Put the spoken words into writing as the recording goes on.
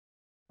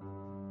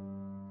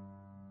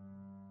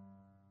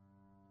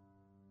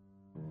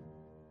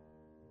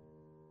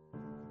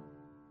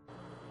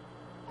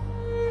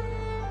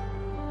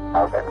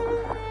Okay.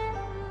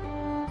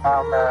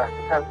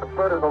 At the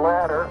foot of the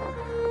ladder,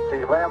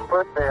 the lamb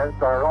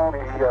footbeds are only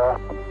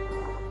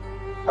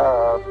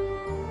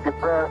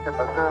depressed in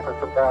the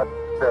surface about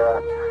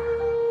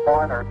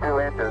 1 or 2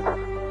 inches,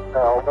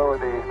 although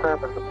the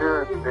surface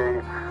appears to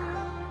be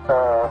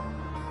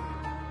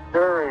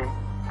very,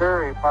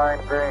 very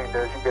fine-grained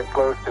as you get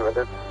close to it.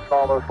 It's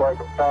almost like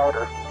a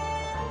powder.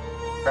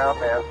 Ground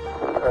mass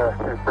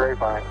is very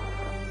fine.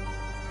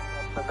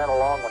 And then a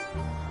long one.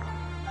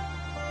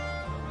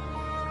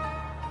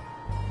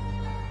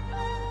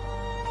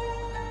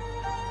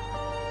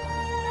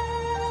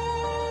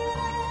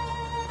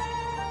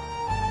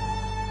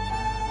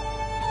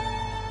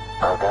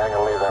 Okay, I'm going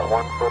to leave that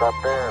 1 foot up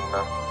there and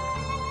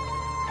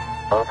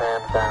both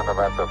hands down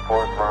about the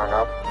 4th rung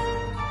up.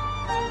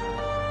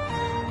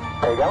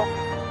 There you go.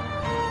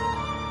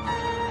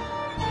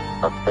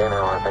 Okay,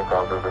 now I think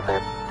I'll do the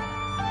same.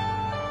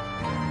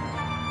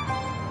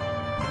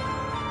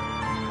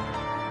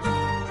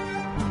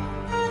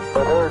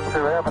 For those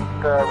who haven't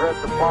read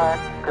the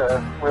plaque,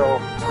 we'll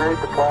read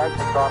the plaque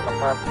that's on the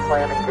front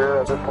landing gear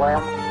of this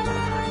lamp.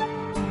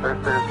 There's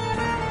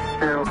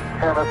 2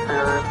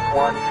 hemispheres,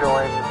 one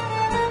showing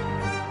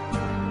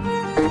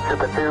each of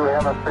the 2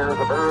 hemispheres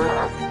of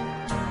Earth.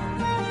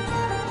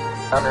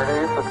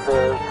 Underneath it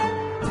says,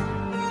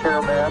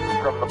 "Here men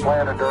from the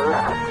planet Earth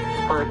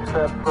first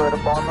set foot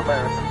upon the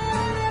moon,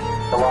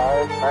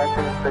 July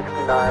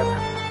 1969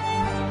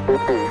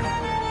 AD.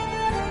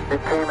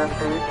 It came in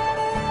peace."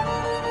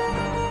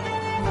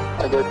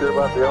 I guess you're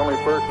about the only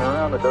person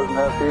around that doesn't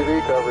have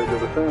TV coverage of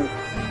the scene.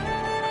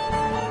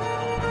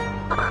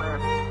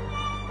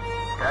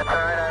 That's all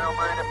right, I don't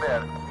mind a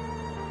bit.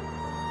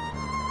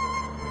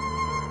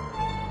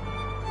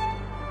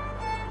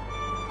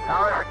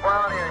 How is the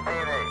quality of the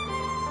TV?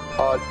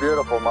 Oh, it's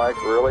beautiful, Mike.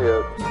 It really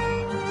is.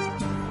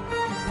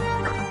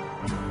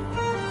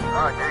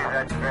 Oh, geez,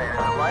 that's great. Is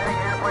the lighting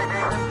halfway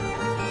decent?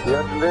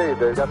 Yes, indeed.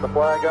 They've got the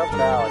flag up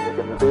now, and you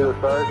can see the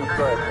stars and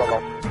stripes on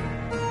them.